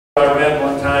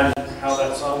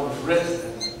that song was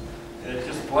written, and it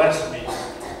just blessed me.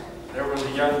 There was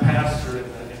a young pastor in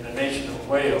the nation of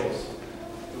Wales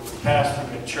who was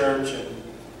pastoring a church, and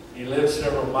he lived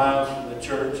several miles from the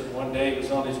church, and one day he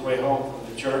was on his way home from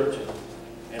the church,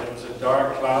 and it was a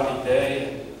dark, cloudy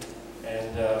day,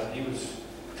 and he was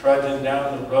trudging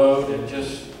down the road and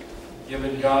just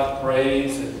giving God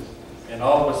praise, and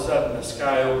all of a sudden the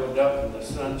sky opened up and the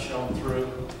sun shone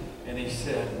through, and he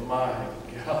said, "My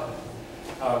God,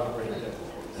 how great that was."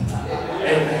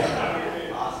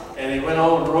 Amen. And he went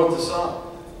on and wrote the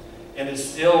song, and it's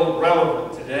still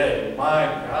relevant today. My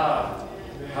God,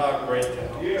 how great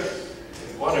that was.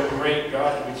 What a great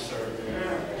God we serve.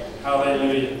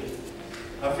 Hallelujah.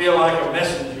 I feel like a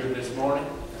messenger this morning.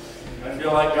 I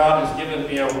feel like God has given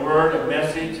me a word, a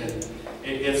message, and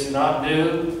it's not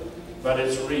new, but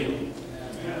it's real.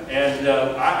 And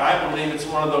I believe it's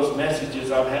one of those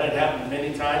messages. I've had it happen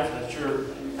many times, and I'm sure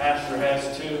Pastor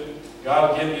has too.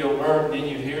 God will give you a word, and then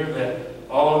you hear that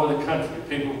all over the country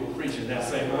people will preaching that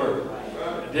same word.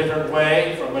 A different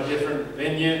way, from a different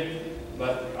venue.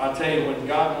 But I'll tell you, when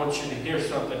God wants you to hear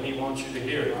something, He wants you to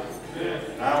hear it.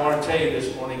 And I want to tell you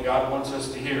this morning, God wants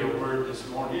us to hear a word this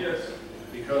morning.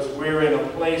 Because we're in a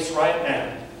place right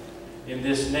now, in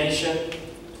this nation,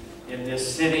 in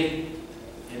this city,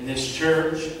 in this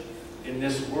church, in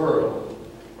this world,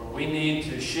 where we need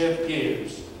to shift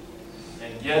gears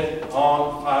and get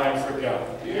on fire for God.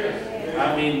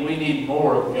 I mean, we need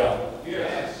more of God.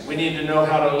 We need to know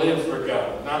how to live for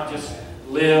God, not just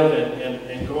live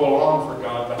and go along for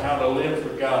God, but how to live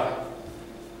for God.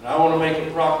 And I want to make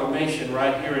a proclamation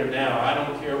right here and now. I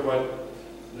don't care what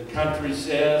the country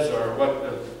says or what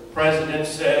the president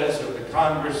says or the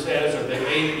Congress says or the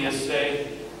atheists say.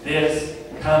 This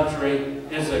country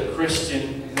is a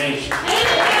Christian nation.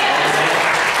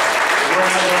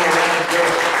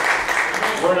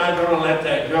 We're not going to let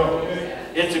that go.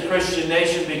 It's a Christian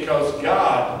nation because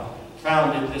God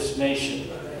founded this nation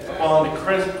upon the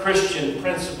Christian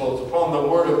principles, upon the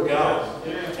Word of God.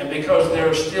 And because there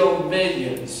are still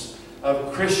millions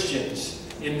of Christians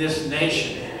in this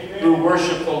nation who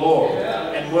worship the Lord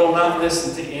and will not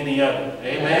listen to any other.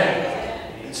 Amen?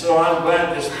 And so I'm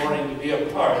glad this morning to be a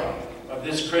part of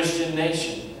this Christian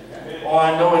nation. Oh,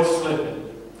 I know it's slipping.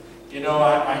 You know,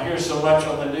 I hear so much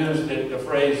on the news that the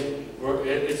phrase,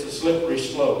 it's a slippery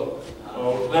slope.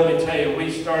 Oh, let me tell you,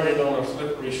 we started on a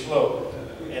slippery slope.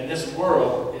 And this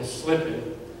world is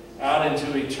slipping out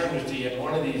into eternity. And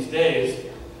one of these days,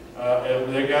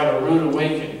 they got a rude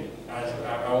awakening,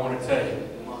 I want to tell you.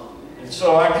 And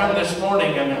so I come this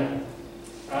morning and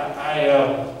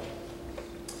I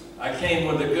came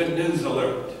with a good news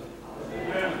alert.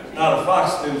 Not a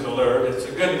Fox News alert, it's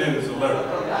a good news alert.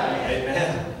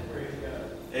 Amen.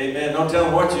 Amen. Don't tell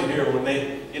them what you hear when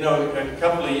they, you know, a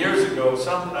couple of years ago,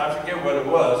 something, I forget what it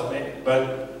was,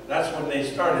 but that's when they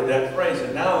started that phrase,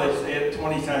 and now they say it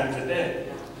 20 times a day,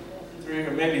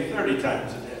 or maybe 30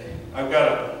 times a day. I've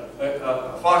got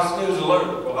a Fox News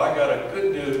alert. Well, I got a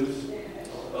good news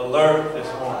alert this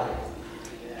morning.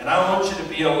 And I want you to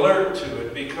be alert to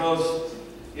it because,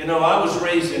 you know, I was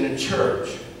raised in a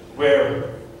church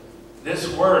where this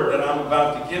word that I'm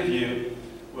about to give you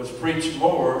was preached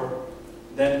more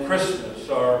than Christmas,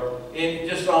 or it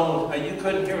just almost, you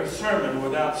couldn't hear a sermon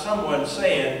without someone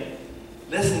saying,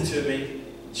 "Listen to me,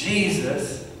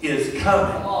 Jesus is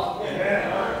coming."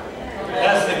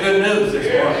 That's the good news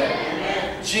this morning.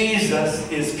 Jesus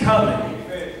is coming.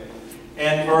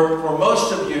 And for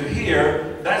most of you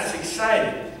here, that's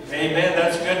exciting. Amen.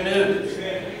 That's good news.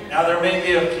 Now there may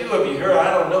be a few of you here,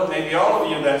 I don't know, maybe all of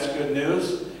you that's good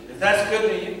news. If that's good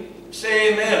to you,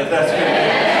 say amen if that's good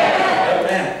news.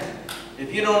 Amen.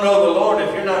 If you don't know the Lord,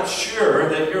 if you're not sure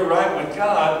that you're right with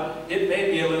God, it may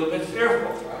be a little bit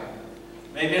fearful.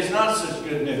 Maybe it's not such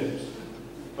good news.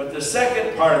 But the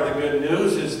second part of the good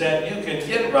news is that you can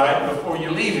get right before you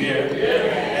leave here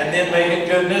and then make it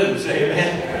good news.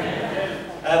 Amen.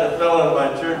 I had a fellow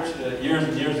in my church years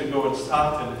and years ago in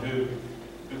Stockton who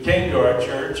came to our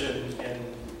church, and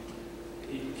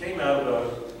he came out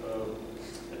of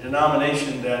a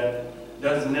denomination that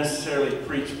doesn't necessarily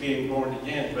preach being born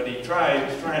again, but he was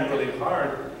trying really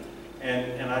hard,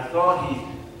 and I thought he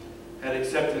had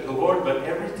accepted the Lord, but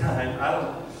every time,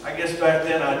 I guess back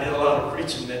then I did a lot of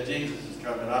preaching that Jesus is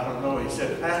coming. I don't know. He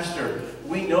said, "Pastor,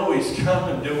 we know He's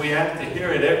coming. Do we have to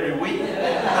hear it every week?"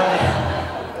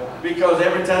 Because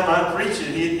every time I preach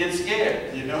it, he'd get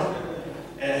scared, you know.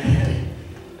 And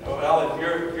well, if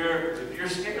you're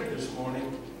scared this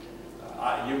morning,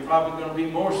 you're probably going to be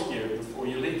more scared before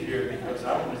you leave here, because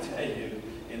I want to tell you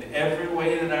in every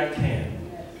way that I can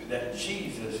that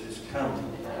Jesus is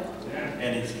coming.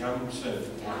 and He's coming soon.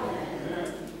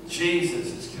 Jesus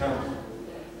is coming,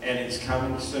 and He's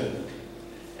coming soon.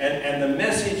 And the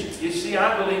message, you see,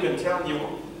 I believe in telling you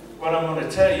what I'm going to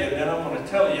tell you, and then I'm going to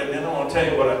tell you, and then I'm going to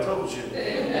tell you what I told you.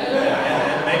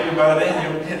 And maybe by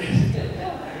then you'll get it.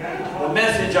 The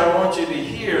message I want you to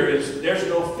hear is there's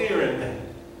no fear in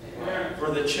that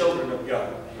for the children of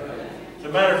God. As a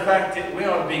matter of fact, we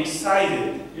ought to be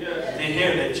excited to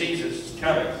hear that Jesus is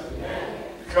coming.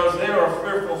 Because there are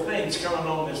fearful things coming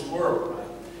on this world.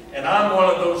 And I'm one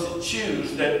of those that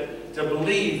choose to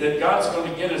believe that God's going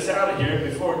to get us out of here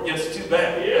before it gets too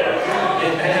bad.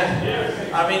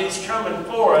 Amen. I mean, He's coming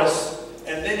for us,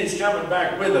 and then He's coming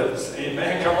back with us.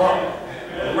 Amen. Come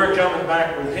on. We're coming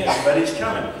back with Him, but He's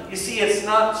coming. You see, it's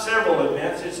not several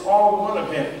events. It's all one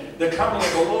event. The coming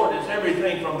of the Lord is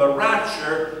everything from the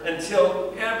rapture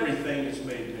until everything is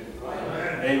made new.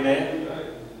 Amen.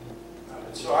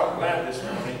 So I'm glad this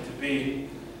morning to be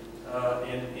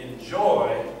in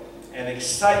joy and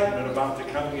excitement about the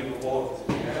coming of the Lord.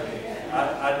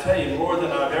 I tell you, more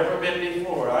than I've ever been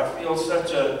before, I feel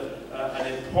such an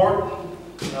important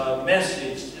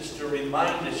message just to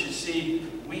remind us. You see,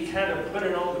 we kind of put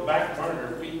it on the back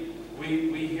burner.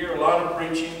 We hear a lot of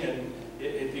preaching, and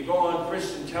if you go on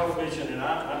Christian television, and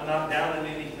I'm not down in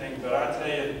anything, but I tell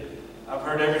you, I've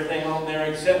heard everything on there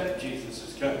except Jesus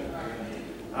is coming.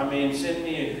 I mean, send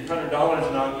me $100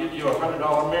 and I'll give you a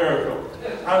 $100 miracle.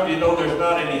 How do you know there's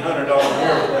not any $100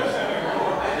 miracles?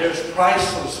 There's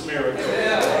priceless miracles.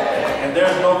 And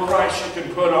there's no price you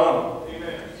can put on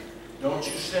them. Don't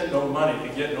you send no money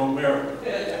to get no miracle.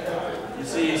 You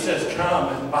see, He says, come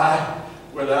and buy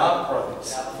without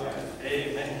price.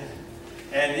 Amen.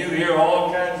 And you hear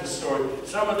all kinds of stories.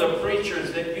 Some of the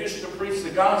preachers that used to preach the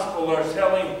gospel are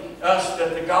telling us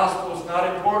that the gospel is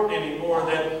not important anymore,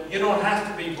 that you don't have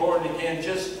to be born again,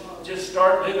 just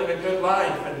start living a good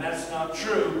life. And that's not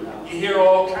true. You hear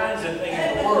all kinds of things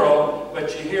in the world,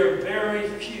 but you hear very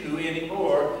few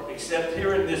anymore, except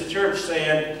here in this church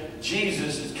saying,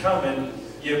 Jesus is coming,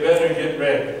 you better get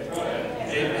ready.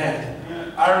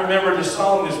 Amen. I remember the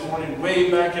song this morning way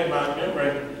back in my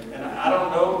memory, and I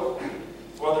don't know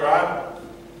whether I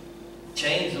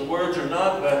changed the words or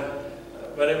not,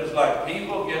 but it was like,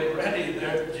 people get ready,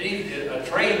 a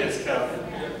train is coming.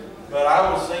 But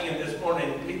I was singing this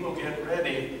morning, people get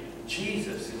ready,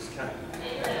 Jesus is coming.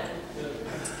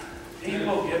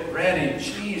 People get ready,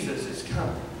 Jesus is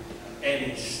coming.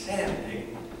 And He's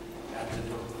standing at the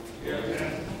door.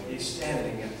 He's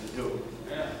standing at the door.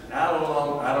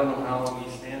 Now, I don't know how long He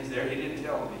stands there. He didn't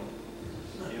tell me,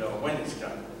 when He's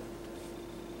coming.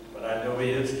 But I know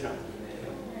He is coming.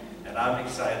 And I'm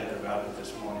excited about it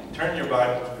this morning. Turn your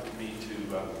Bibles with me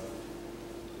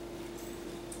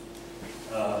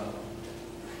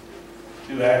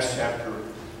to Acts chapter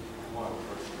 1,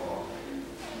 first of all.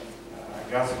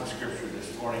 I got some scripture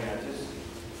this morning.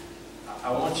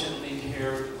 I want you to leave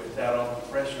here with that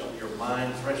fresh on your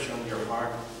mind, fresh on your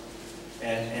heart.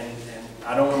 And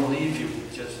I don't want to leave you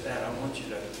with just that. I want you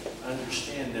to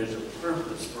understand there's a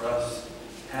purpose for us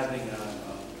having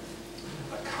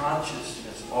a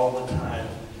consciousness all the time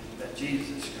that Jesus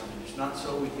is coming. It's not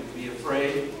so we can be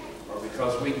afraid, or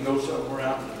because we can go somewhere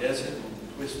out in the desert and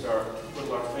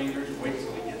twiddle our fingers and wait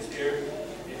till He gets here.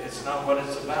 It's not what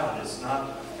it's about. It's not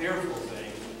a fearful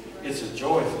thing. It's a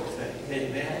joyful thing.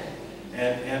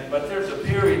 Amen. But there's a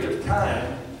period of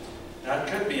time. Now,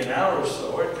 it could be an hour or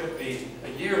so, or it could be a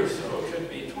year or so, it could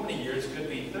be 20 years, it could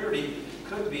be 30, it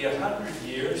could be 100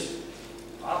 years.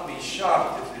 I'll be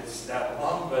shocked if it's that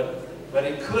long, but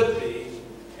it could be.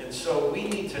 And so we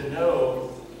need to know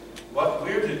what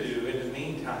we're to do in the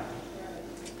meantime.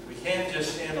 We can't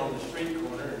just stand on the street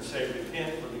corner and say,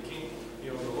 repent for the King,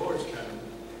 the Lord's coming.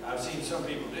 I've seen some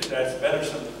people do that. It's better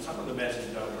some of the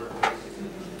messages I've heard.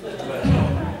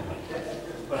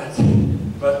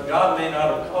 But God may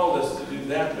not have called us to do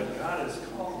that, but God has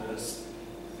called us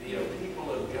to be a people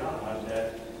of God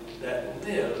that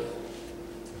live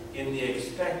in the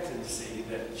expectancy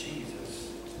that Jesus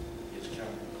is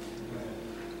coming.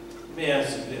 Let me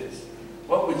ask you this.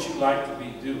 What would you like to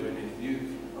be doing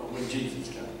when Jesus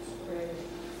comes?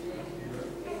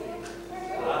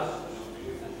 Huh?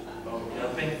 Oh,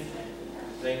 jumping?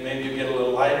 Think maybe you get a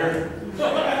little lighter?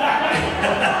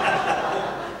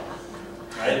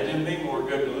 It'd do me more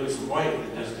good to lose some weight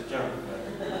than just to jump.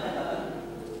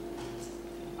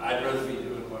 I'd rather be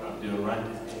doing what I'm doing right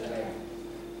now.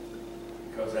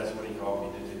 Because that's what He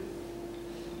called me to do.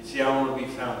 You see, I want to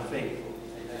be found faithful.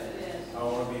 I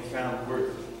want to be found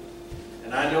worthy.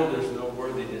 And I know there's no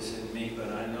worthiness in me,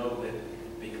 but I know that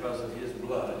because of His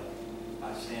blood,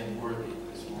 I stand worthy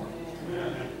this morning.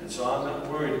 And so I'm not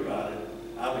worried about it.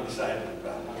 I'm excited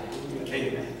about it.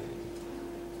 Amen.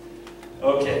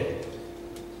 Okay,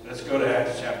 let's go to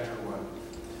Acts chapter 1.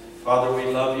 Father, we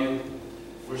love you.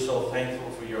 We're so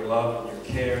thankful for your love and your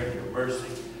care and your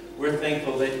mercy. We're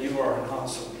thankful that you are an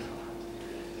awesome God.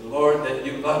 And Lord, that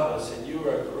you love us and you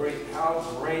are great. How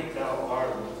great thou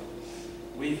art.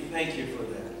 We thank you for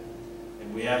that.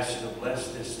 And we ask you to bless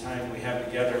this time we have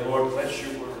together. Lord, bless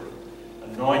your word.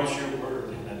 Anoint your word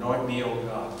and anoint me, O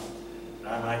God,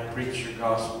 that I might preach your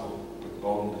gospel with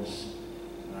boldness.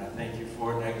 And I thank you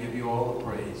for it, and I give you all the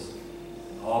praise.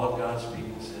 And all of God's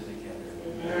people said together,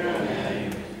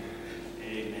 amen.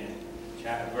 Amen.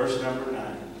 Amen. Verse number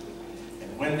 9.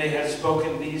 And when they had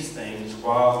spoken these things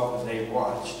while they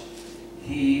watched,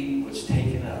 he was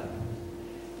taken up,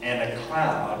 and a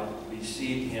cloud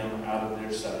received him out of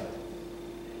their sight.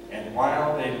 And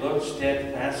while they looked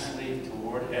steadfastly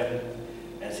toward heaven,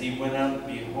 as he went up,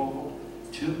 behold,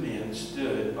 2 men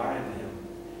stood by them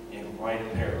in white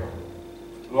apparel,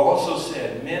 who also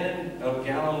said, Men of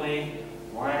Galilee,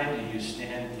 why do you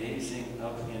stand gazing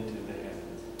up into the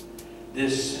heavens?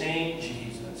 This same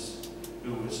Jesus,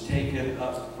 who was taken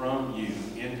up from you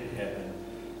into heaven,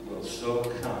 will so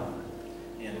come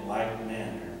in like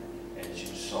manner as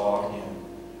you saw him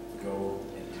go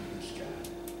into the sky.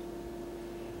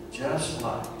 Just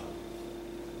like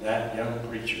that young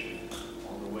preacher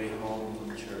on the way home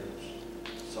from church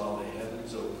saw the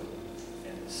heavens open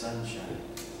and the sun shine.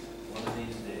 One of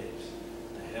these days,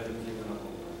 the heavens are going to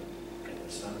open and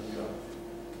the sun of God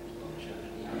is going to shine.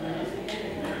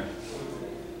 Amen.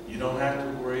 You don't have to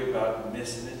worry about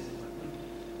missing it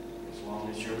as long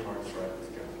as your heart's right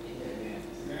with God.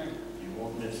 Amen. You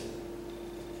won't miss it.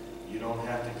 You don't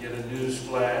have to get a news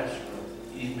flash or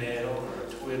an email or a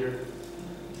Twitter.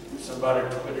 Somebody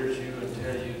twitters you and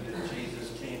tell you that Jesus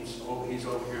came, oh, he's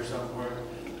over here somewhere.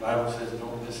 The Bible says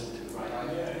don't listen to him.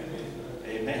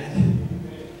 Amen.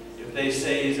 If they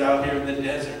say he's out here in the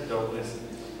desert, don't listen.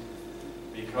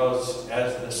 Because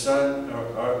as the sun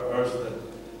or as the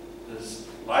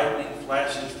lightning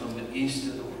flashes from the east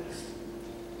to the west,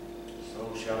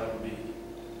 so shall it be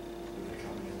with the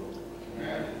coming of the Lord.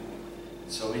 Amen.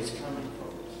 So he's coming,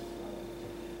 folks.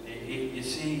 You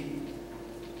see,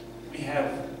 we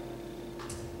have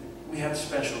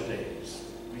special days.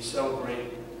 We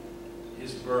celebrate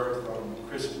his birth on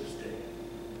Christmas Day.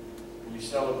 We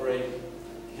celebrate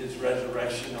his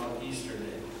resurrection on Easter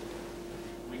Day.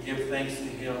 We give thanks to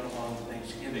him on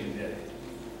Thanksgiving Day.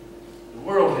 The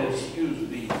world has used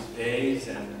these days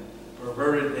and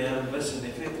perverted them. Listen,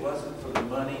 if it wasn't for the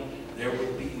money, there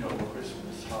would be no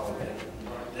Christmas holiday.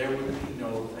 There would be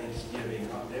no Thanksgiving.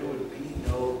 There would be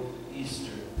no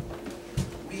Easter.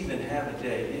 We even have a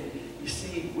day. You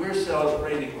see, we're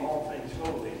celebrating all things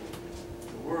holy.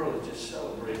 The world is just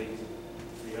celebrating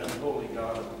the unholy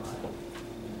God of the mind.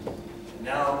 And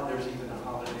now there's even a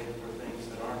holiday for things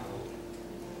that aren't holy.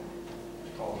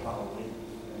 It's called Halloween.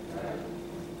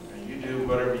 And you do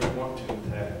whatever you want to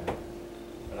with that.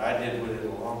 But I did with it a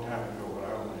long time ago what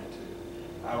I wanted to.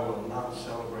 I will not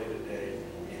celebrate a day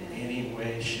in any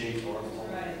way, shape, or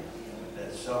form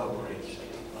that celebrates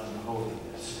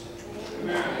unholiness.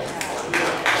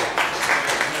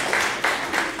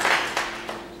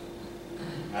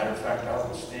 Matter of fact, I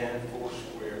will stand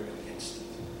foursquare against it.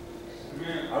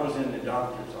 I was in the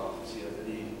doctor's office the other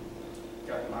day,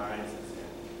 got my eyes and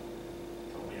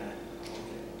told me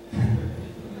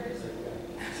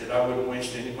He said I wouldn't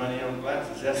waste any money on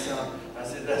glasses. I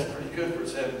said, that's pretty good for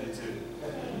 72.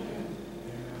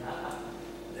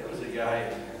 There was a guy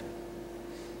in there,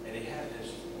 and he had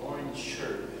this orange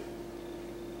shirt,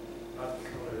 about the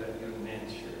color of that young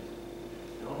man's shirt.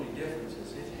 The only difference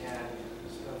is it had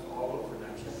stuff all over it. I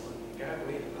kept looking. The guy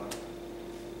weighed about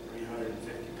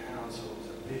 350 pounds, so it was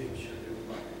a big shirt. It was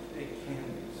like a big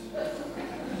canvas.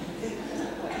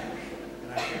 And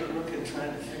I kept looking,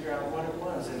 trying to figure out what it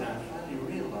was, and I finally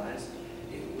realized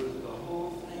it was the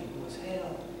whole thing was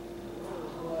hell.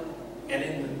 And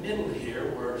in the middle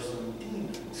here were some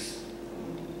demons.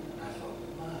 And I thought,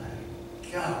 my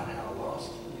God, how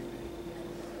lost can you be?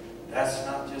 That's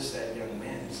not just that young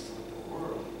man, it's the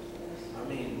world. I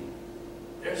mean,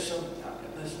 there's some,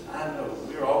 listen, I know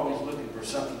we're always looking for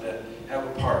something to have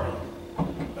a party,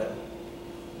 but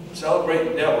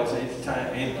celebrating devils ain't a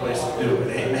place to do it.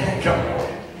 Amen. Come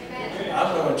on.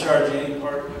 I'm going to charge you any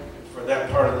part for that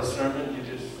part of the sermon. You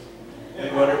just do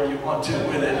whatever you want to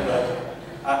with it. But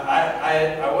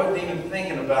I wasn't even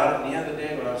thinking about it. And the other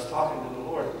day when I was talking to the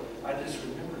Lord, I just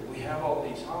remembered we have all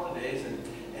these holidays, and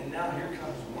now here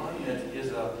comes one that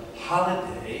is a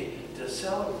holiday to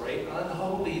celebrate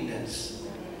unholiness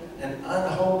and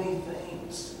unholy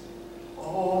things.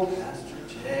 Oh, Pastor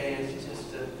Jay, it's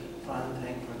just fun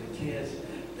thing for the kids.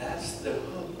 That's the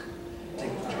hook to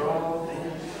draw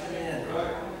them in.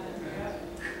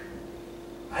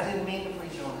 I didn't mean to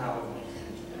preach on Halloween,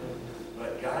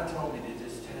 but God told me to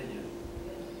just tell you,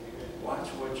 watch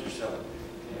what you're celebrating.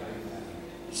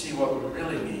 You see, what we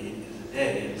really need is a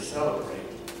day to celebrate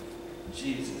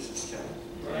Jesus is coming.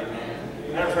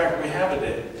 Amen. Matter of fact, we have a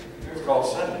day. It's called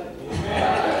Sunday.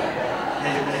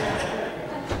 Amen.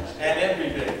 And every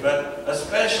day, but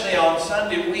especially on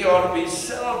Sunday, we ought to be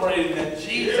celebrating that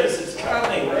Jesus is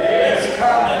coming. He's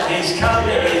coming. He's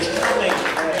coming. He's coming.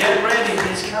 Get ready.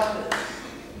 He's coming.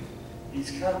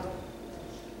 He's coming.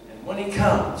 And when he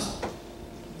comes,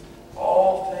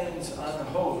 all things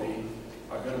unholy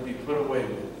are going to be put away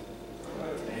with.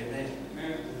 Amen.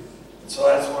 So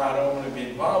that's why I don't want to be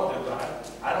involved in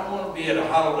that. I don't want to be at a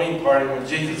Halloween party when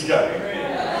Jesus comes.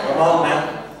 Come on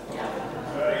now.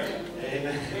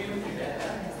 Amen.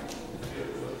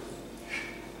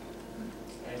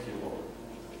 Thank you, Lord.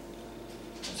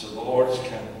 And so the Lord is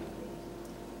coming.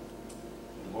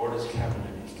 The Lord is coming,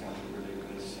 and he's coming really,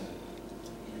 really soon.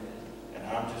 And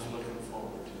I'm just looking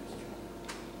forward to his coming.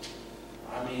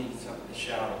 I mean, something to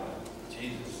shout about.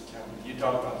 Jesus is coming. You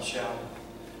talk about shouting.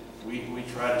 We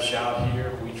try to shout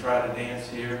here. We try to dance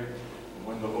here. And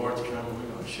when the Lord's coming, we're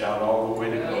going to shout all the way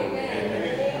to glory.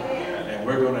 Amen. And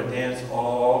we're going to dance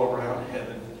all around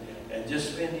heaven and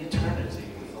just spend eternity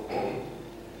with the Lord.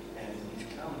 And he's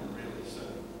coming really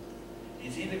soon.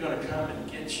 He's either going to come and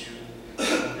get you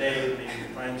someday, maybe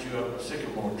find you up a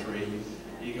sycamore tree.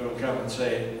 He's going to come and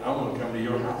say, I'm going to come to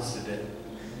your house today.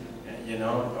 And, you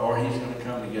know, or he's going to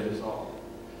come to get us all.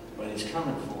 But he's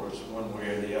coming for us one way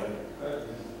or the other.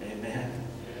 Amen.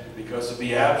 Because to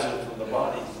be absent from the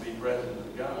body is to be present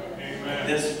with God. Amen.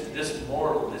 This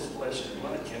mortal, this flesh and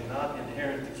blood cannot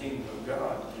inherit the kingdom of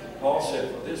God. Paul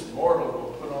said, for this mortal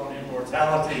will put on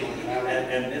immortality,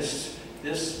 and this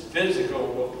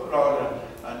physical will put on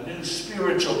a new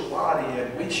spiritual body,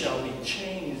 and we shall be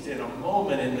changed in a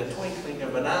moment, in the twinkling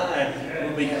of an eye.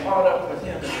 We'll be caught up with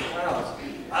him in the clouds.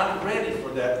 I'm ready for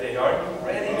that day. Are you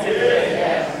ready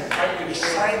today? Are you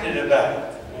excited about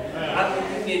it? I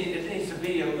think it needs to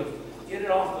be on the, get it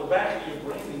off the back of your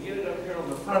brain and get it up here on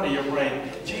the front of your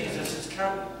brain. Jesus is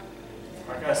coming.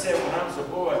 Like I said, when I was a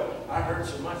boy, I heard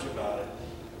so much about it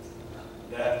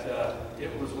that it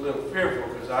was a little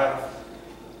fearful because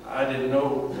I didn't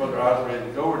know whether I was ready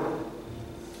to go or not.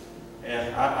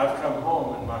 And I've come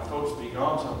home and my folks be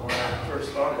gone somewhere, and I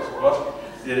first thought it was, well,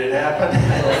 did it happen?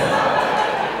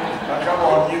 Now, come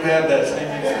on, you had that same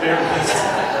experience.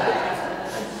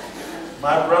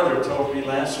 My brother told me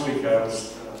last week, I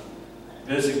was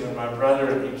visiting with my brother,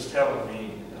 and he was telling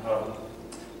me,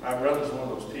 my brother's one of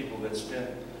those people that spent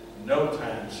no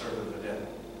time serving the devil.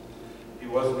 He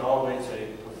wasn't always a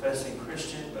professing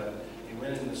Christian, but he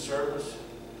went into service,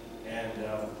 and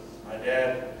my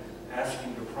dad asked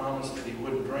him to promise that he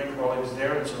wouldn't drink while he was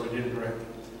there, and so he didn't drink.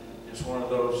 Just one of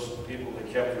those people that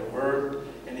kept their word.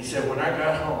 And he said, when I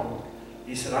got home,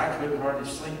 he said, I couldn't hardly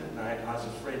sleep at night. I was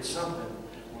afraid something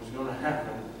was going to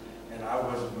happen, and I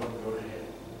wasn't going to go to hell.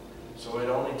 So it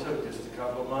only took just a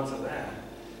couple of months of that,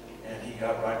 and he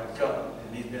got right with God.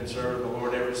 And he's been serving the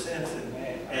Lord ever since.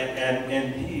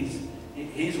 And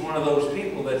he's one of those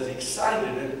people that's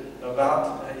excited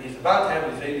about, he's about to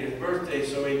have his 80th birthday,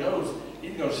 so he knows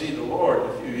he's going to see the Lord in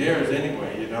a few years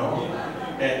anyway, you know.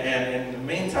 And in the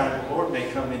meantime, the Lord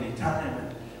may come any time,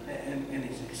 and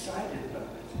he's excited about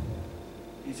it.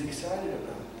 He's excited about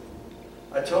it.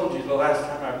 I told you the last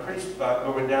time I preached about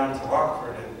going down to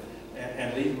Lockford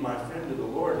and leaving my friend to the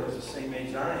Lord, who's the same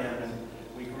age I am, and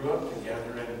we grew up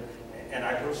together, and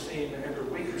I go see him every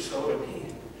week or so, and he,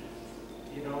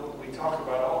 you know, we talk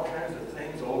about all kinds of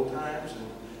things, old times and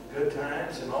good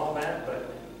times and all that,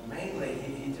 but mainly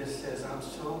he just says, I'm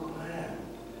so glad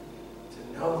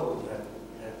to know that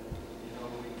you know,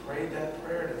 we prayed that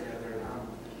prayer together, and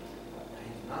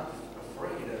he's not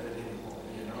afraid of it anymore,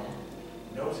 you know.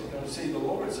 He knows he's going to see the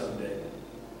Lord someday.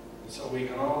 So we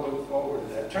can all look forward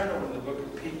to that. Turn over to the book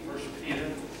of 1 Peter.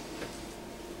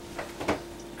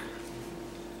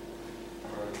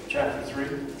 Or chapter 3.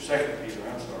 2 Peter,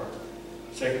 I'm sorry.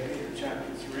 2 Peter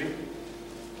chapter 3.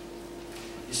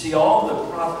 You see, all the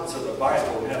prophets of the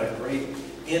Bible had a great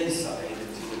insight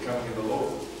into the coming of the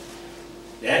Lord.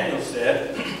 Daniel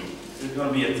said there's going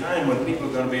to be a time when people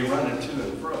are going to be running to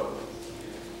and fro.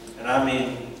 And I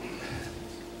mean,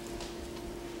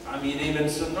 even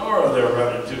Sonora, they're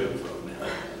running to and fro now.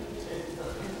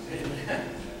 Amen.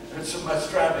 There's so much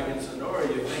traffic in Sonora,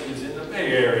 you think it's in the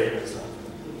Bay Area or something.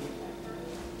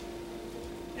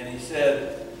 And he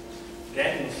said,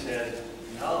 Daniel said,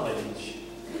 knowledge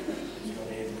is going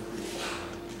to increase.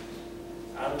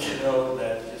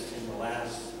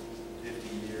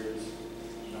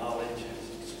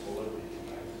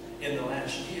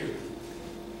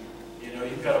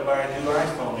 buy a new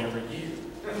iPhone every year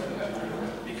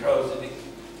because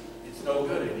it's no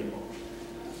good anymore.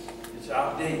 It's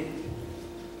outdated.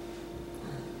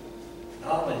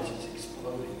 Knowledge is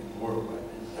exploding in the world right now.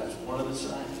 That's one of the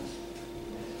signs.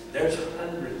 There's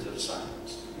hundreds of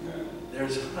signs.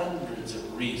 There's hundreds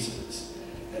of reasons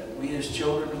that we as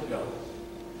children of God,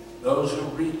 those who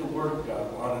read the Word of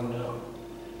God, want to know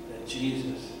that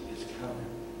Jesus is coming.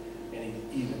 And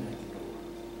He's even at the door.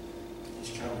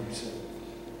 He's coming soon.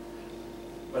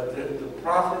 But the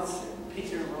prophets and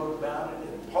Peter wrote about it,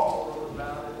 and Paul wrote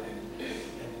about it,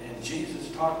 and Jesus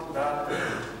talked about it.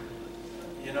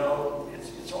 You know,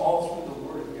 it's all through the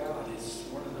Word of God. It's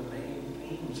one of the main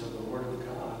themes of the Word of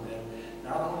God. And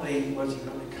not only was He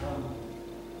going to come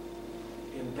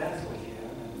in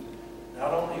Bethlehem, and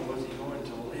not only was He going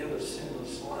to live a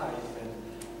sinless life and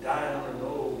die on an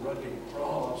old rugged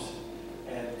cross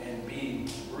and be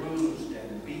bruised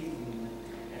and beaten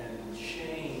and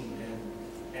shamed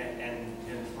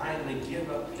and finally give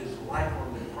up His life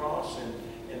on the cross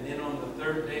and then on the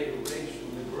third day raised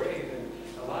from the grave. And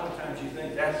a lot of times you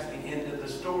think that's the end of the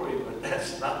story, but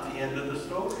that's not the end of the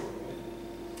story.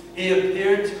 He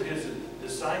appeared to His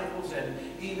disciples, and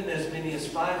even as many as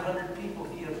 500 people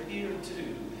He appeared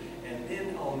to. And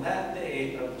then on that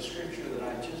day of the scripture that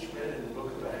I just read in the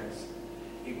book of Acts,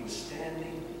 He was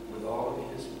standing with all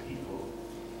of His people,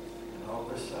 and all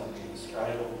of a sudden the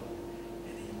sky opened,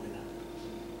 and He went up.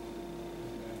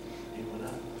 He went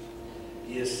up.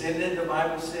 He ascended, the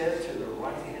Bible said, to the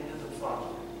right hand of the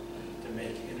Father to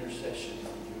make intercession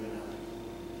for you and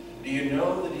I. Do you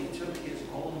know that He took His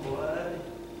own blood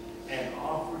and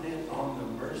offered it on the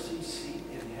mercy seat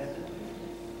in heaven?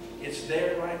 It's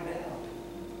there right now.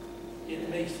 It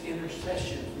makes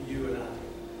intercession for you and I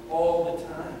all the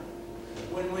time.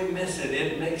 When we miss it,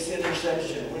 it makes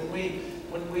intercession. When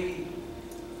we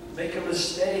make a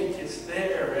mistake, it's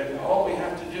there. And all we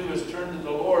have to do is turn to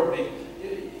the Lord.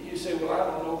 You say, well, I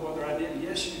don't know whether I did.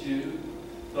 Yes, you do.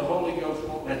 The Holy Ghost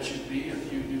won't let you be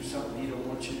if you do something He don't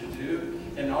want you to do.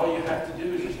 And all you have to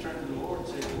do is just turn to the Lord and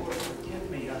say, Lord, forgive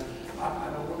me. I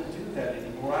don't want to do that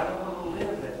anymore. I don't want to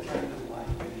live that kind of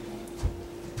life anymore.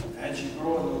 As you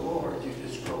grow in the Lord, you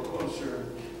just grow closer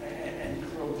and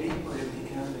grow deeper in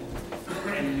Him.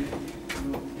 And you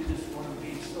just want to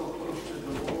be so close to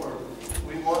the Lord.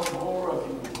 We want more of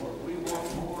you, Lord. We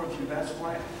want more of you. That's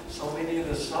why so many of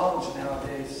the songs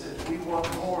nowadays said, we want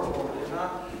more, Lord. We're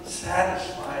not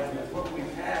satisfied with what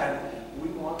we've had. We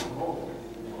want more.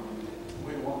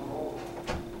 We want more.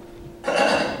 But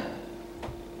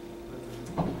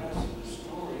the rest of the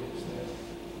story is that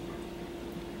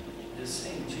this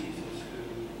same Jesus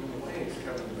who went away is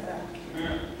coming back.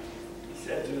 He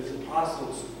said to His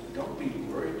apostles, don't be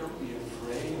worried, don't be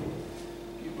afraid.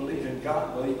 If you believe in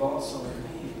God, believe also in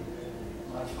me.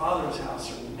 In my Father's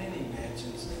house are many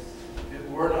mansions. If it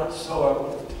were not so, I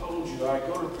would have told you. I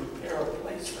go to prepare a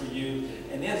place for you.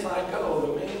 And if I go,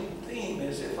 the main theme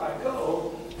is if I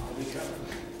go, I'll be coming.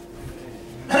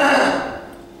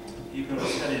 He's going to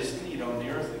set His feet on the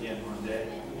earth again one day.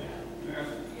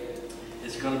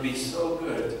 It's going to be so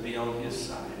good to be on His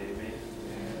side, amen.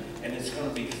 And it's going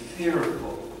to be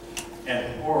fearful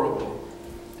and horrible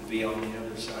to be on the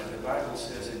other side. The Bible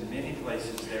says in many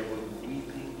places there will be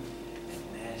weeping and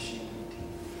gnashing of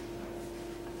teeth.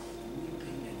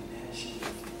 Weeping and gnashing of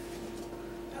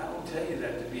teeth. I don't tell you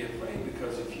that to be afraid,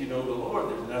 because if you know the Lord,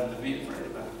 there's nothing to be afraid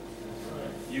about.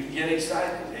 You can get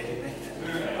excited, amen.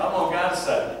 I'm on God's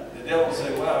side. The devil will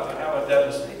say, well, how about that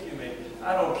mistake you made?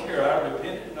 I don't care. I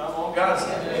repented and I'm on God's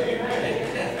side.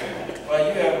 Well,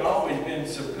 you haven't always been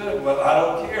so good. Well, I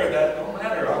don't care. That don't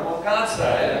matter. I'm on God's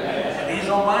side. And He's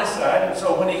on my side. And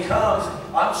so when He comes,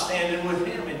 I'm standing with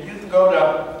Him. And you can go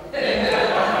to...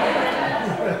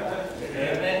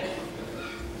 Amen.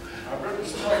 I read the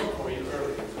story for you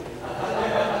earlier.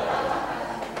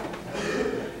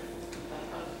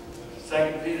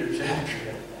 2 Peter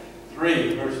chapter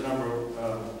 3, verse number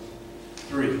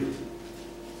 3.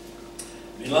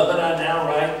 Beloved, I now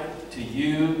write to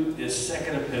you this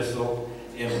second epistle,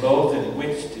 in both in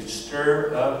which to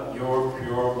stir up your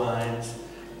pure minds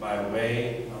by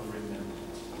way of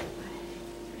remembrance.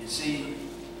 You see,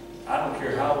 I don't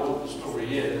care how old the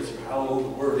story is or how old the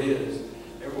word is,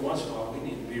 every once in a while we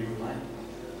need to be reminded.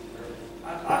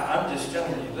 I'm just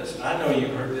telling you, listen, I know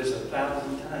you've heard this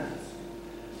 1,000 times,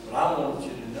 but I want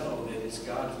you to know that it's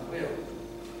God's will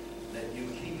that you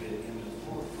keep it in the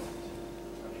forefront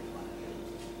of your mind.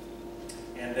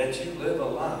 And that you live a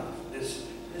life. This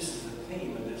is the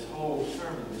theme of this whole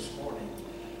sermon this morning.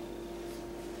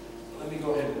 Let me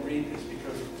go ahead and read this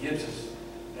because it gives us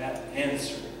that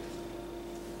answer.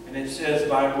 And it says,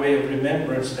 by way of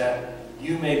remembrance, that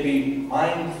you may be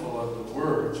mindful of the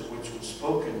words which were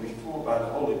spoken before by the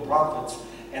holy prophets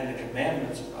and the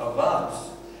commandments of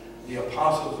us, the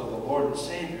apostles of the Lord and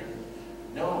Savior,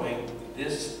 knowing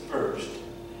this first,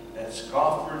 that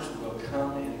scoffers will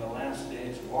come in the last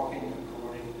days, walking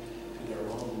according to their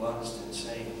own lust, and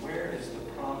saying, where is the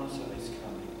promise of his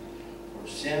coming? For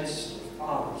since the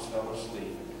fathers fell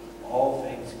asleep, all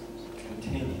things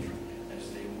continue as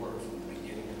they were from the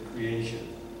beginning of creation.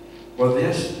 For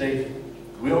this they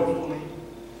willfully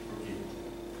forget.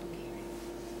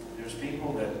 There's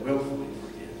people that willfully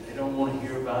forget. They don't want to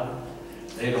hear about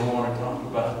it. They don't want to talk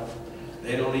about it.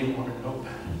 They don't even want to know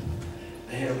about it.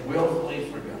 They have willfully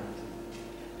forgotten.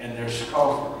 And they're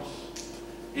scoffers.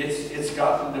 It's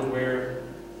gotten to where,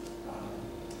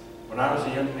 when I was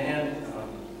a young man,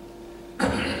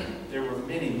 there were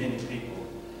many, many people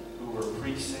who were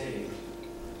pre-saved.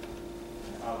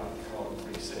 I like to call them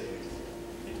pre-saved.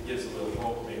 It gives a little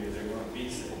hope maybe they're going to be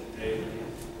saved. Amen.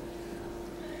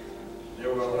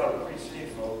 There were a lot of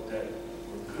pre-saved folk that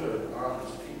were good,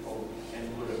 honest people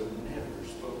and would have never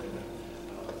spoken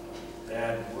a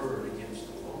bad word against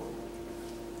the Lord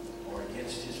or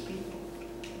against his people.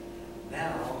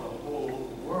 Now the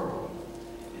whole world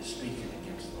is speaking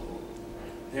against the Lord.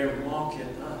 They're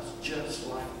mocking us just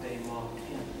like they mocked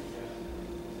him.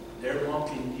 They're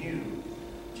mocking you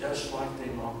just like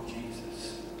they mocked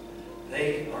Jesus.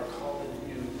 They are calling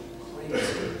you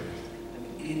crazy, an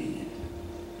idiot.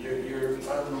 You're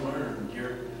unlearned.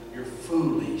 You're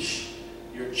foolish.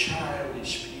 You're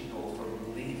childish people for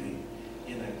believing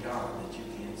in a God that you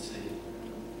can't see.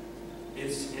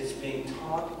 It's being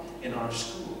taught in our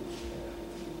schools.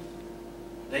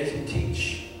 They can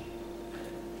teach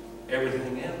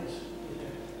everything else.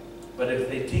 But if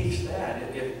they teach that,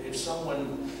 if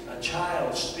someone, a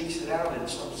child speaks it out in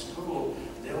some school,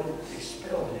 they'll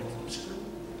expel him from school.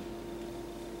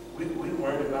 We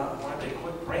worried about why they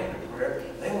quit praying a prayer.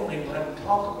 They won't even let them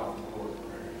talk about the Lord's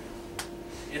Prayer.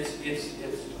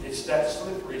 It's that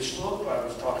slippery slope I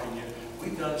was talking to you.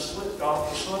 We've done slipped off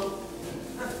the slope.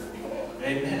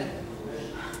 Amen.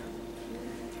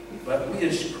 But we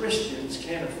as Christians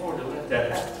can't afford to let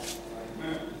that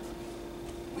happen.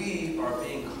 We are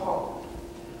being called.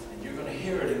 And you're going to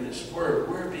hear it in this word.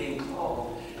 We're being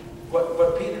called.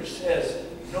 What Peter says,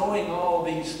 knowing all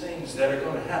these things that are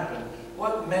going to happen,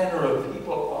 what manner of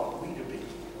people ought we to be?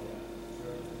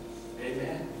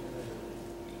 Amen.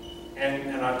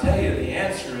 And I tell you, the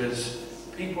answer is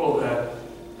people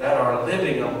that are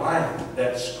living a life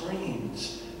that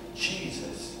screams,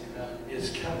 Jesus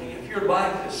is coming. If your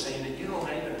life is saying it, you don't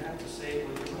even have to say it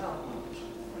with your mouth much.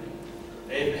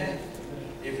 Amen.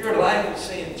 If your life is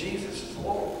saying Jesus is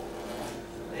Lord,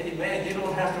 amen, you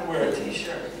don't have to wear a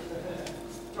t-shirt.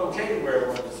 It's okay to wear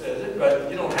one that says it, but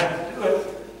you don't have to do it.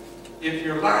 If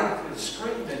your life is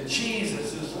screaming,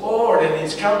 Jesus is Lord and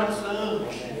he's coming soon.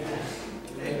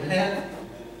 Amen.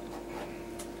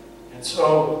 And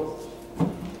so,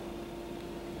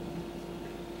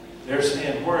 they're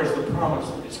saying, where is the promise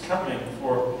of his coming?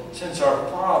 For since our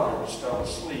fathers fell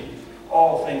asleep,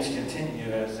 all things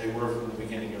continue as they were from the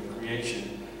beginning of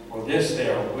creation. For this they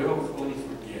are willfully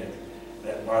forget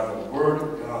that by the word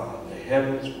of God the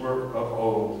heavens were of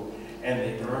old, and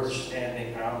the earth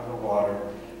standing out of the water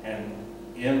and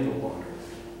in the water,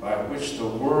 by which the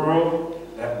world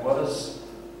that was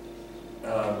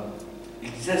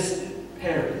existed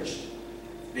perished,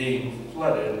 being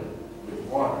flooded with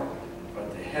water.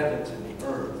 But the heavens and the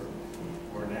earth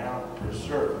were now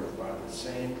preserved by the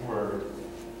same word,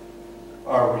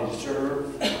 are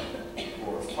reserved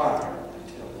for fire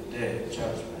until the day of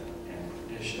judgment and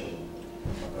perdition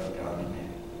of ungodly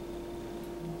men.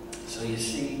 So you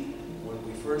see, when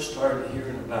we first started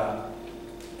hearing about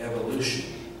evolution,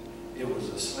 it was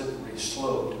a slippery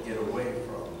slope to get away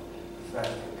from the fact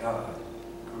that God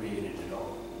created it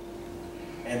all.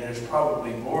 And there's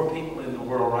probably more people in the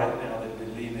world right now that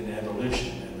believe in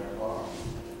evolution than there are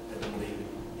that believe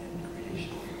in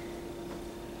creation.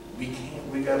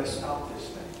 We got to stop this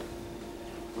thing.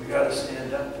 We got to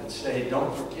stand up and say,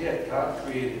 don't forget, God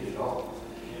created it all.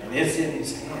 And it's in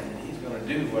his hand, and he's going to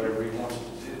do whatever he wants to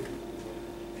do.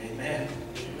 Amen.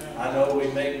 I know we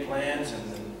make plans, and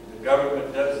the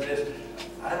government does this.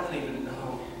 I don't even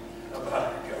know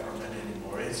about the government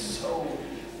anymore. It's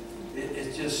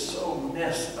just so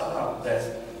messed up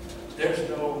that there's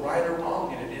no right or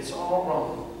wrong in it. It's all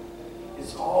wrong.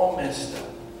 It's all messed up.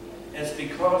 And it's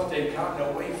because they've gotten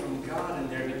away from God and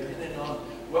they're depending on,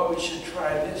 well, we should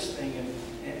try this thing.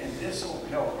 and this will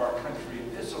help our country,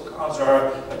 this will cause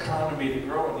our economy to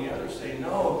grow. And the others say,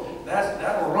 no,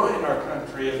 that'll ruin our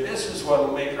country. If this is what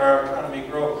will make our economy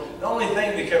grow, the only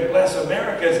thing that can bless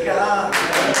America is God.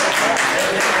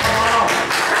 Come on.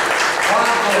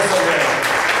 God bless America.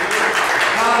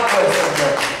 God bless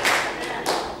America.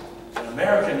 And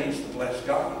America needs to bless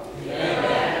God.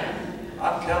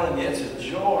 I'm telling you, it's a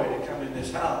joy to come in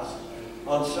this house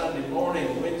on Sunday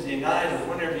morning, Wednesday night, or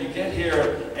whenever you get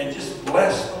here, and just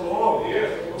bless the Lord.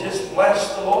 Just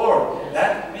bless the Lord.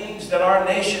 That means that our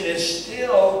nation is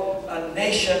still a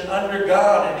nation under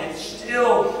God, and it's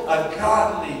still a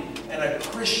godly and a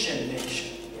Christian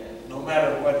nation, no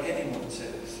matter what anyone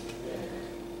says.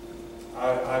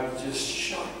 I was just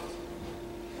shocked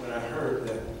when I heard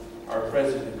that our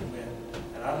president went,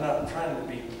 and I'm not trying to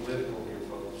be political here,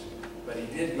 folks, but he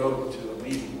did go to a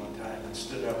meeting one time and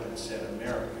stood up and said,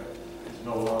 America is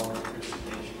no longer a Christian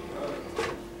nation.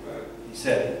 He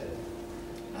said it.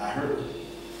 And I heard it.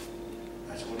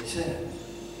 That's what he said.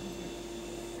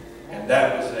 And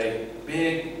that was a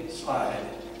big slide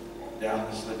down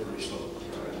the slippery slope.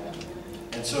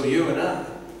 And so you and I are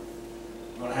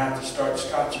going to have to start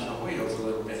scotching the wheels a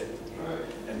little bit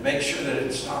and make sure that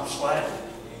it stops sliding.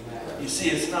 You see,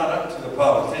 it's not up to the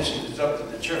politicians, it's up to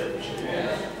the church.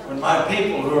 When my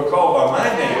people who are called by my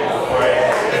name will pray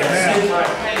and seek my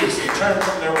face and turn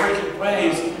from their wicked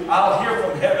ways, I'll hear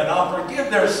from heaven, I'll forgive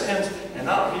their sins, and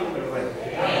I'll heal their land.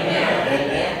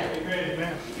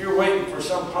 Amen. If you're waiting for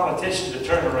some politician to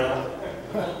turn around,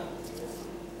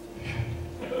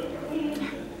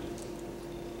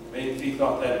 maybe if he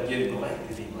thought that would get him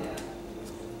elected, he might.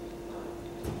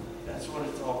 That's what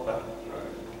it's all about.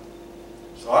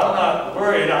 So I'm not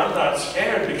worried, I'm not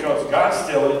scared, because God's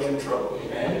still in control.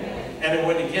 And then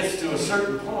when it gets to a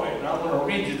certain point, and I'm going to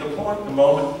read you the point in a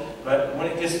moment, but when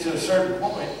it gets to a certain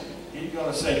point, He's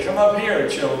going to say, come up here,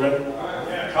 children,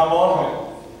 come on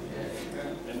home.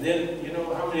 And then, you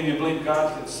know, how many of you believe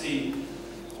God can see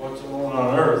what's going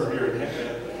on earth here in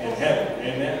heaven?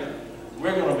 Amen.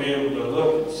 We're going to be able to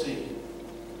look and see.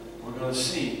 We're going to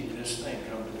see this thing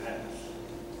come to pass.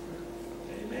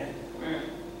 Amen.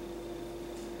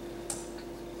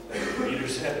 Peter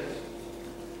said it.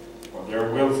 For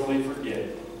they're willfully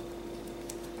forgetting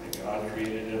that God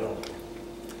created it all.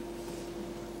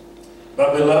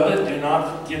 But beloved, do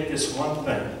not forget this one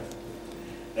thing,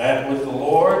 that with the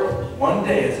Lord, one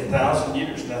day is 1,000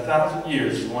 years, and 1,000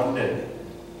 years is one day.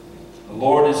 The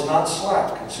Lord is not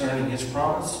slack concerning His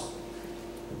promise,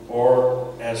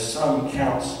 or as some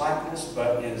count slackness,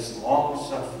 but is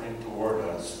long-suffering toward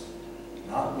us,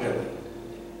 not willing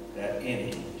that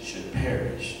any should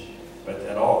perish, but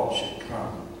that all should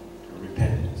come to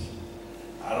repentance.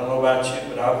 I don't know about you,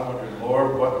 but I'm wondering,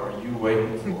 Lord, what are you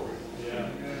waiting for?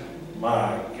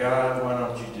 My God, why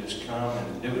don't you just come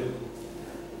and do it?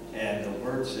 And the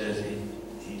Word says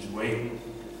He's waiting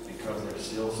because there's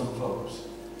still some folks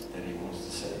that He wants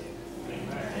to save.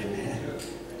 Amen.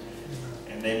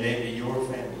 And they may be your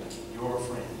family, your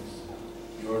friends,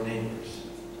 your neighbors.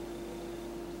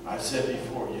 I've said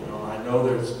before, you know, I know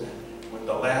when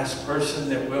the last person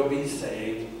that will be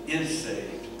saved is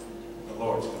saved, the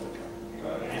Lord's going to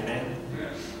come. Amen.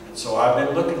 And so I've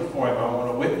been looking for Him. I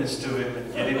want to witness to Him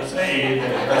and get Him saved.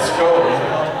 And let's go. You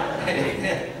know?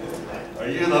 Amen. Are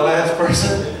you the last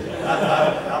person?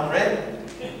 I'm ready.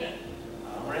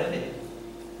 I'm ready.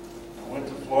 I went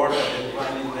to Florida, didn't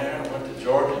find Him there. I went to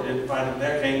Georgia, didn't find Him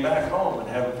there. Came back home and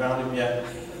haven't found Him yet.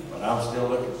 But I'm still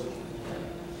looking.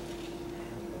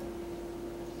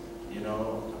 You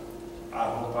know, I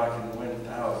hope I can win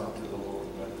 1,000 to the Lord.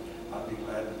 But I'll be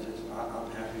glad to just,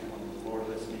 I'm happy when the Lord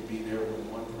lets me be there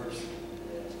when one person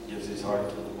gives his heart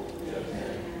to the Lord.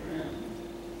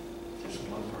 Just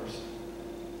one person.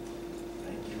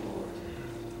 Thank you, Lord.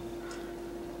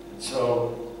 And so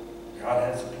God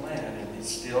has a plan, and it's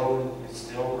still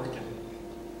working.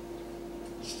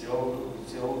 It's still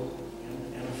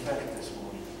in effect this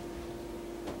morning.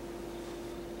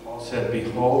 Paul said,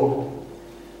 behold,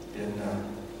 in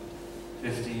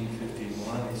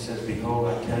 15:51, he says, behold,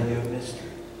 I tell you a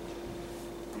mystery.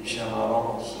 We shall not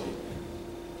all sleep,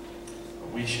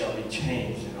 but we shall be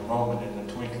changed in a moment, in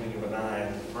the twinkling of an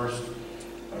eye.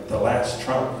 And the last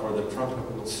trump, for the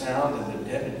trumpet will sound, and the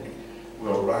dead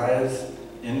will rise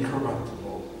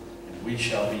incorruptible, and we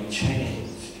shall be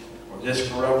changed. For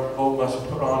this corruptible must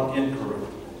put on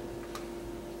incorruptible,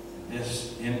 and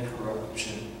this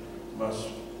incorruption must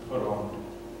put on,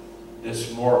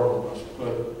 this mortal must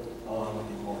put on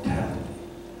immortality.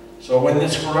 So when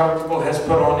this corruptible has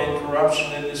put on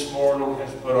incorruption, and this mortal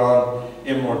has put on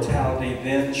immortality,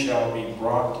 then shall be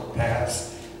brought to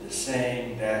pass the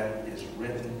saying that is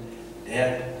written,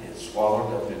 Death is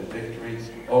swallowed up in victory.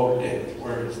 O death,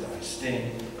 where is thy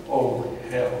sting? O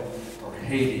hell, or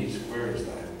Hades, where is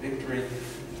thy victory?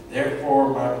 Therefore,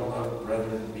 my beloved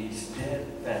brethren, be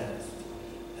steadfast.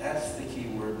 That's the key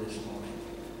word this morning.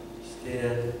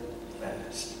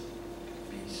 Steadfast.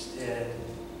 Be steadfast.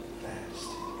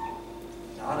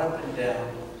 Not up and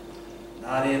down,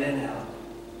 not in and out,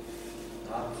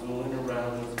 not fooling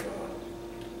around with God.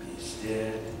 Be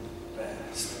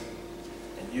steadfast.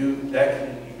 And that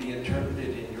can be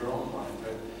interpreted in your own mind,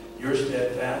 but you're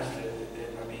steadfast.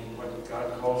 What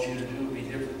God calls you to do will be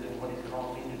different than what He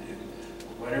called me to do.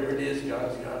 But whatever it is,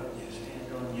 God's got His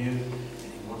hand on you,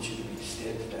 and He wants you to be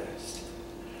steadfast.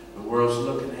 The world's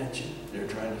looking at you. They're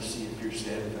trying to see if you're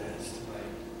steadfast.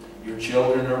 Your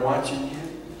children are watching you.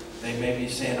 They may be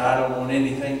saying, I don't want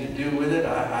anything to do with it.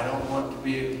 I don't want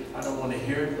to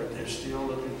hear it, but they're still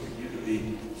looking for you to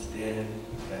be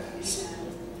steadfast.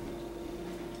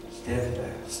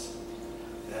 Steadfast.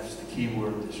 That's the key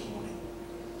word this morning.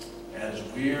 As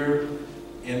we're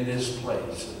in this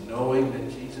place of knowing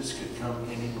that Jesus could come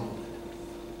any moment.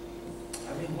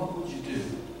 What would you do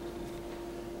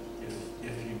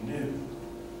if you knew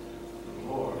the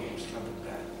Lord was coming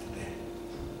back today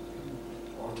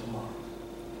or tomorrow?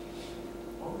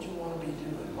 What would you want to be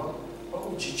doing? What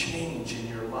would you change in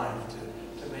your life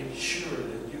to make sure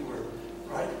that you were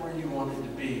right where you wanted to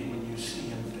be when you see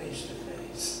Him face to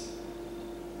face?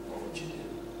 What would you do?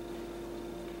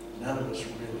 None of us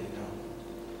really know.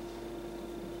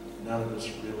 None of us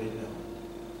really know.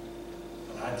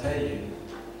 But I tell you,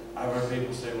 I've heard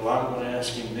people say, well, I'm going to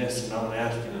ask Him this and I'm going to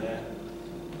ask Him that.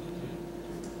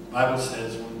 The Bible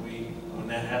says when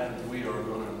that happens, we are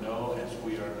going to know as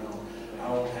we are known. I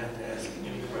won't have to ask Him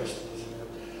any questions.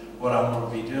 What I'm going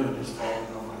to be doing is falling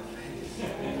on my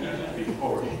face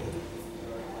before Him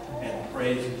and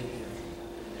praising Him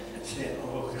and saying,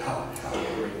 oh God, how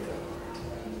great Thou art.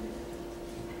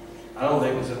 I don't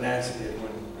think it was an accident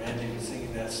when Randy was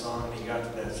singing that song and he got to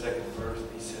that second verse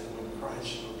and he said, when Christ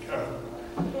shall come,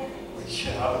 with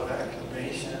shout of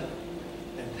acclamation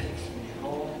and takes me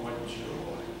home, what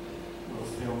joy will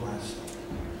fill my soul.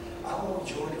 I want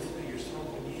joy to fill your soul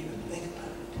when you even think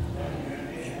about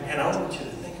it. And I want you to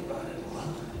think about it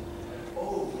alone.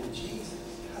 Oh, when Jesus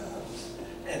comes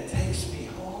and takes me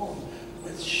home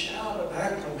with shout of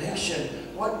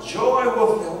acclamation, what joy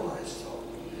will fill my soul.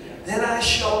 Then I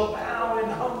shall bow in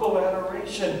humble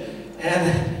adoration, and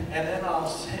then I'll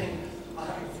sing, my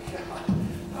God,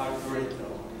 how great Thou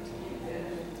art.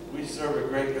 We serve a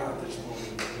great God this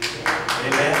morning.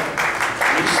 Amen.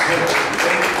 We serve a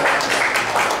great God.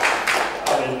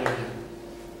 Hallelujah.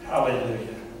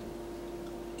 Hallelujah.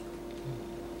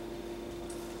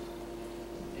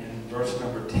 In verse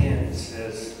number 10 it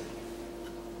says,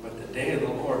 but the day of the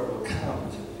Lord will come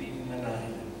as a thief in the night,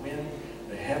 and when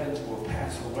the heavens will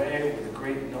pass away with a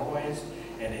great noise,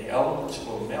 and the elements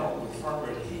will melt with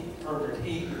fervent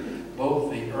heat,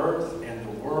 both the earth and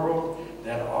the world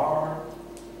that are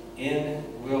in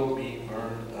will be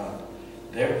burned up.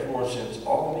 Therefore, since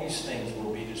all these things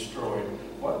will be destroyed,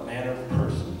 what manner of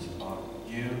persons ought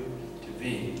you to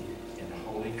be in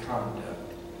holy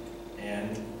conduct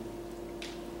and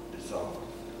resolve?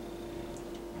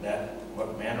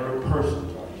 What manner of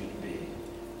persons ought you to be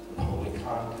with holy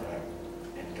conduct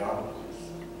and godliness,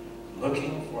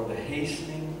 looking for the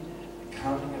hastening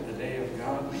coming of the day of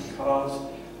God, because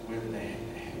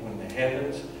when the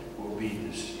heavens will be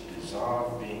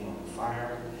dissolved, being on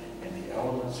fire, and the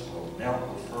elements will melt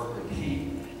with fervent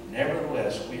heat,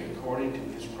 nevertheless we, according to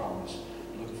His promise,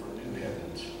 look for new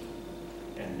heavens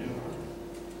and new earth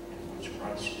in which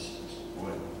righteousness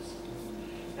dwells.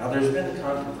 Now there's been a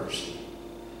controversy.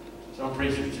 Some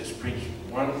preachers just preach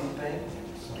one thing,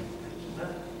 and some preach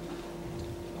another.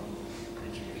 Some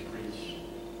preachers preach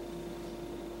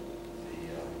the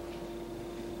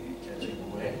catching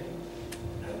away.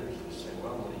 And others just say,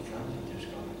 well, when He comes, He's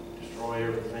just going to destroy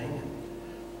everything. And,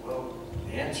 well,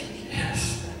 the answer is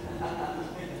yes.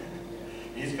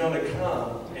 He's going to come,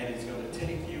 and He's going to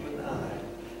take you and I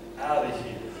out of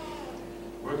here.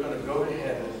 We're going to go to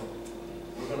heaven.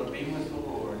 We're going to be with the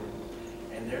Lord,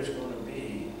 and there's going to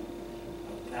be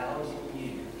 1,000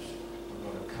 years. We're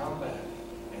going to come back,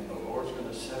 and the Lord's going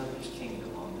to set up His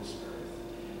kingdom on this earth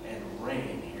and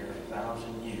reign here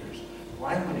 1,000 years.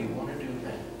 Why would He want to do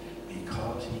that?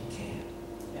 Because He can.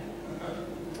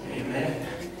 Amen.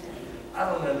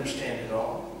 I don't understand it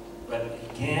all, but He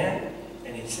can,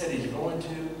 and He said He's going to,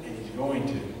 and He's going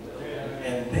to.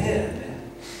 And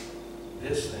then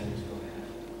this thing is going to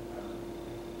happen.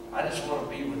 I just want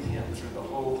to be with Him through the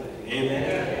whole thing.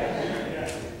 Amen.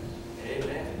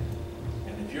 Amen.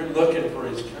 And if you're looking for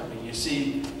His coming, you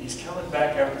see, He's coming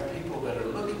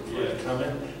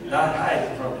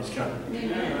He's coming.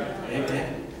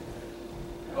 Amen.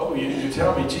 Oh, you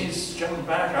tell me Jesus is coming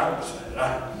back.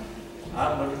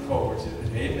 I'm looking forward to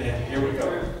it. Amen. Here we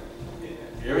go.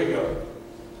 Here we go.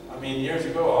 I mean, years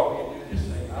ago, all we could do is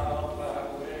say, I'll fly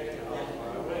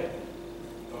away.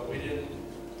 But we didn't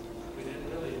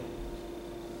really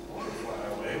want to fly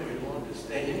away. We wanted to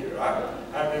stay here. I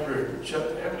remember Chuck,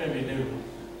 how many of you knew,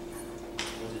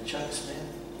 was it Chuck Smith?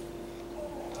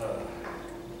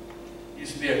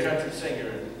 Used to be a country singer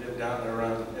and lived down there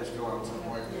around Escalon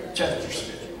somewhere. Chester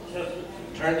Smith.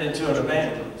 Turned into an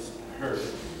evangelist. I heard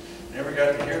it. Never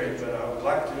got to hear it, but I would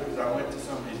like to because I went to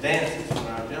some of his dances when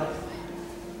I was young.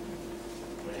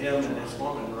 But him and this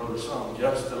woman wrote a song,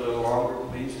 Just a Little Longer,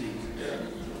 Please Jesus.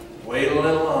 Wait a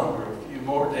little longer, a few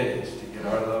more days to get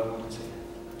our loved ones in.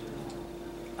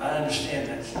 I understand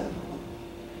that song.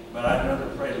 But I'd rather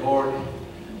pray, Lord,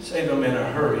 save them in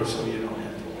a hurry so you don't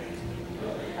have to wait.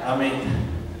 I mean,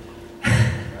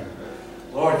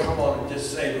 Lord, come on and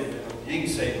just save them. You can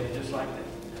save them just like that.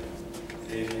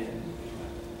 Amen.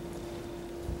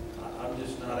 I'm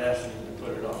just not asking you to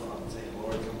put it off. I'm saying,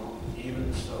 Lord, come on.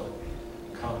 Even so,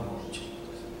 come, Lord Jesus.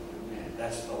 Amen.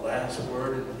 That's the last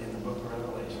word in the book of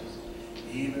Revelations.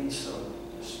 Even so,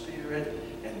 the Spirit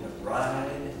and the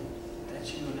bride,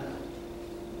 that's you and I.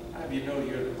 How do you know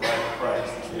you're the bride of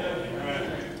Christ?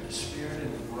 The Spirit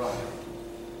and the bride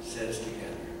says together,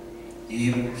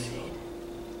 even so,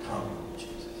 come, Lord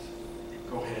Jesus.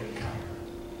 Go ahead and come.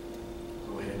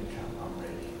 Go ahead and come. I'm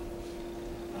ready.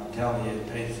 I'm telling you, it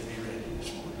pays to be ready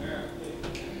this morning.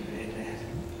 Amen.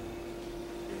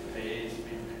 It pays to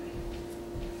be ready.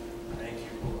 Thank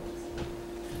you, Lord.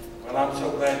 Well, I'm so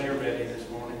glad you're ready this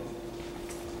morning.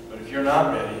 But if you're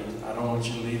not ready, I don't want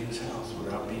you to leave this house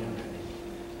without being ready.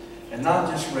 And not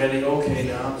just ready, okay,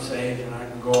 now I'm saved and I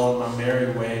can go on my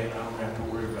merry way and I don't have to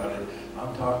worry about it.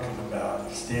 I'm talking about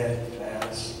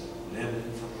steadfast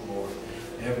living for the Lord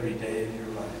every day of your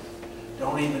life.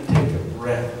 Don't even take a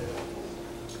breath.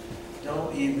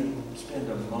 Don't even spend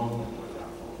a moment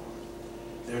without the Lord.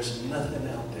 There's nothing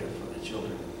out there for the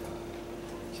children of God.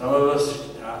 Some of us,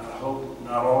 I hope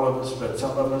not all of us, but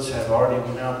some of us have already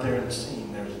been out there and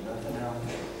seen there's nothing out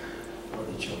there for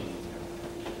the children of God.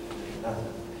 There's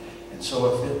nothing. And so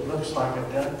if it looks like a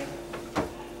duck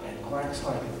and quacks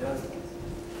like a duck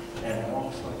and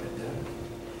walks like a duck,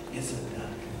 it's a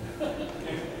duck.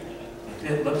 If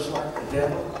it looks like the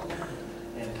devil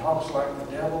and talks like the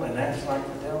devil and acts like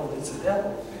the devil, it's a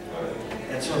devil.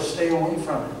 And so stay away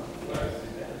from it.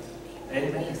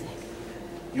 Amen.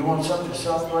 You want something to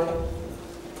celebrate?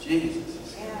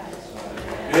 Jesus.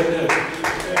 Good news.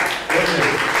 Good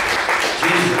news.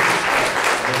 Jesus.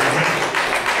 Amen.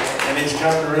 And he's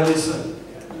coming really soon.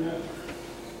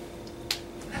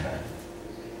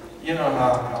 You know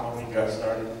how Halloween got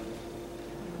started?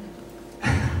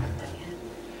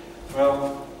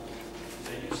 Well,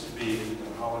 there used to be a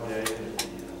holiday that the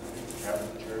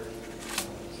Catholic Church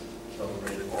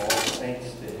celebrated All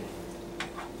Saints' Day.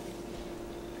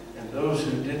 And those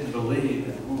who didn't believe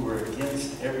and who were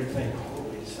against everything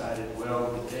holy decided,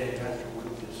 well, the day after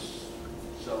we'll just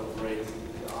celebrate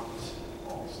the opposite of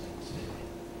All Saints' Day.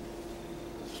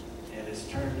 And it's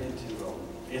turned into,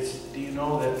 do you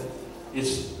know that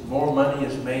more money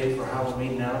is made for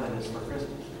Halloween now than is for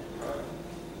Christmas?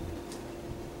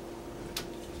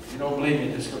 If you don't believe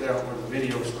me, just go down where the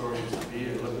video store used to be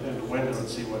and look through the window and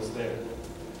see what's there.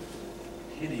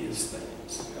 Hideous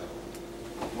things.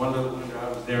 One little window, I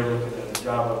was there looking at a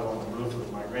job up on the roof with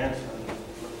my grandson. I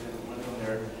looked in the window and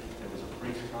there was a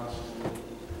priest costume,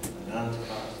 a nun's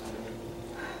costume.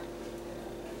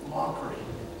 Mockery.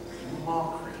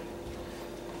 Mockery.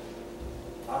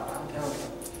 I'm telling you,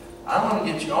 I'm going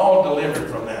to get you all delivered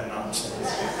from that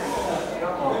nonsense.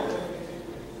 Come on.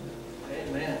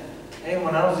 Amen. Hey,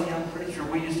 when I was a young preacher,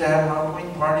 we used to have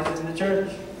Halloween parties in the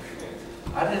church.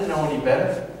 I didn't know any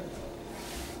better.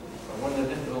 But when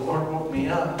the Lord woke me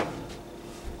up,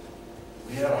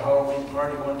 we had a Halloween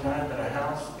party one time at a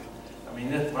house. I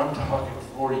mean, I'm talking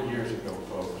 40 years ago,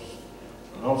 folks.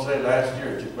 So don't say last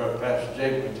year, Pastor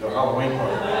Jake went to a Halloween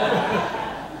party.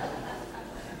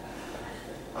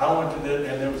 I went to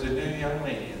and there was a new young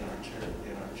lady in our church,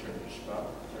 about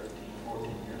 13, 14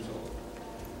 years old.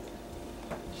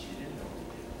 She didn't know any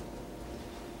better.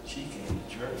 She came to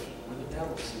church with a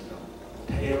devil suit on,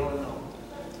 tail and all.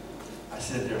 I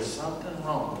said, there's something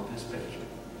wrong with this picture.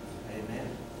 Amen.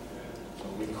 So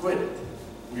we quit it.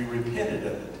 We repented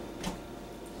of it.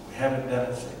 We haven't done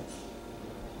it since.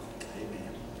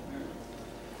 Amen.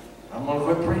 I'm going to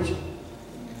quit preaching.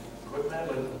 Quit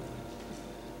meddling.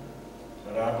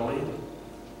 But I believe it.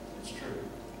 It's true.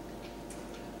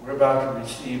 We're about to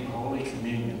receive Holy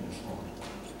Communion this morning.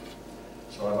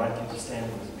 to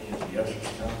stand with me as the ushers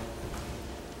come.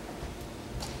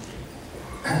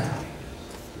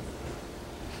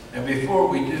 And before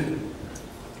we do,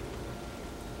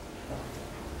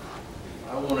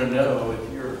 I want to know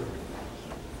if you're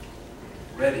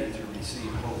ready to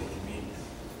receive Holy Communion.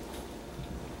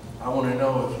 I want to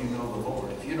know if you know the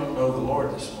Lord. If you don't know the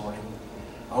Lord this morning,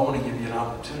 I want to give you an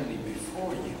opportunity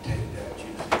before you take that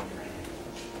juice in your hand.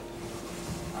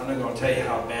 I'm not going to tell you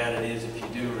how bad it is if you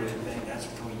do or anything. That's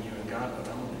between you and God.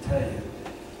 But I'm going to tell you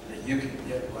that you can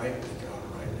get right with God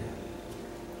right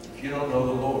now. If you don't know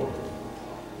the Lord,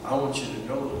 I want you to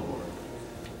know the Lord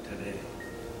today.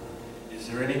 Is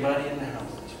there anybody in the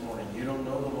house this morning, you don't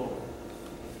know the Lord,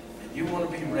 and you want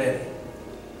to be ready?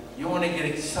 You want to get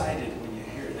excited when you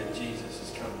hear that Jesus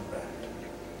is coming back.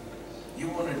 You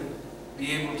want to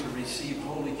be able to receive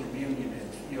Holy Communion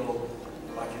and feel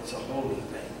like it's a holy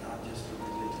thing, not just a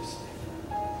religious thing.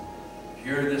 If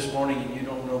you're here this morning and you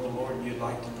don't know the Lord and you'd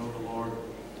like to know the Lord,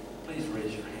 please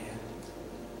raise your hand.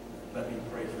 Let me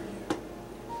pray for you.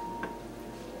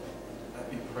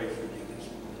 Let me pray for you this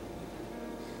morning.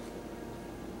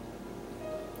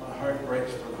 My heart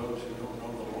breaks for those who don't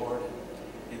know the Lord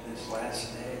in this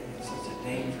last day. It's such a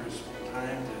dangerous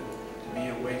time to be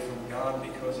away from God,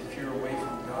 because if you're away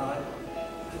from God,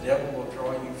 the devil will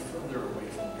draw you further away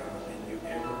from God than you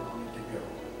ever wanted to go.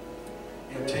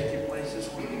 He'll take you places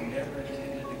where you never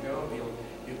intended to go.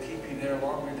 He'll keep you there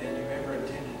longer than you ever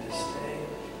intended to stay,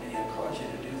 and he'll cause you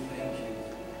to do things you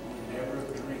would never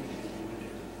have dreamed that you would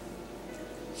do.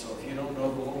 So if you don't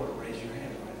know the Lord, raise your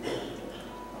hand right now.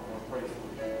 I want to pray for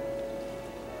you.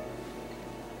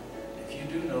 If you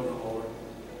do know the Lord,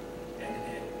 and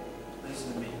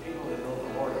listen to me, people that know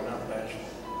the Lord are not bashful.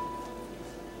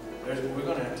 We're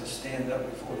going to have to stand up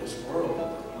before this world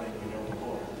and proclaim we know the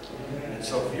Lord. And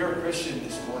so if you're a Christian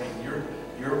this morning,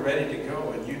 you're ready to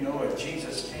go, and you know if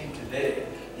Jesus came today,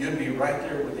 you'd be right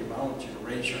there with him. I want you to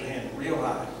raise your hand real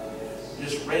high.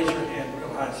 Just raise your hand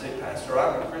real high and say, Pastor,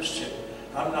 I'm a Christian.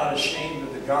 I'm not ashamed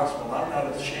of the gospel. I'm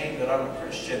not ashamed that I'm a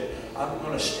Christian. I'm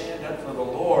going to stand up for the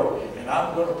Lord, and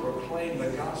I'm going to proclaim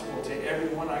the gospel to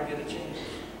everyone I get a chance.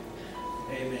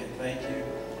 Amen. Thank you.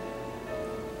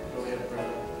 Go ahead,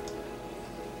 brother.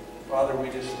 Father, we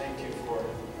just thank you for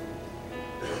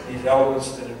these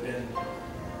elements that have been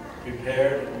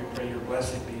prepared, and we pray your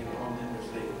blessing be upon them as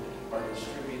they are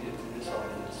distributed to this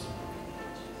audience.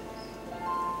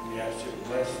 We ask you to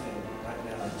bless them right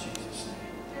now in Jesus'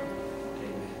 name.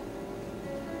 Amen.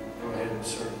 Go ahead and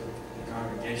serve the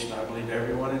congregation. I believe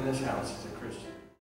everyone in this house is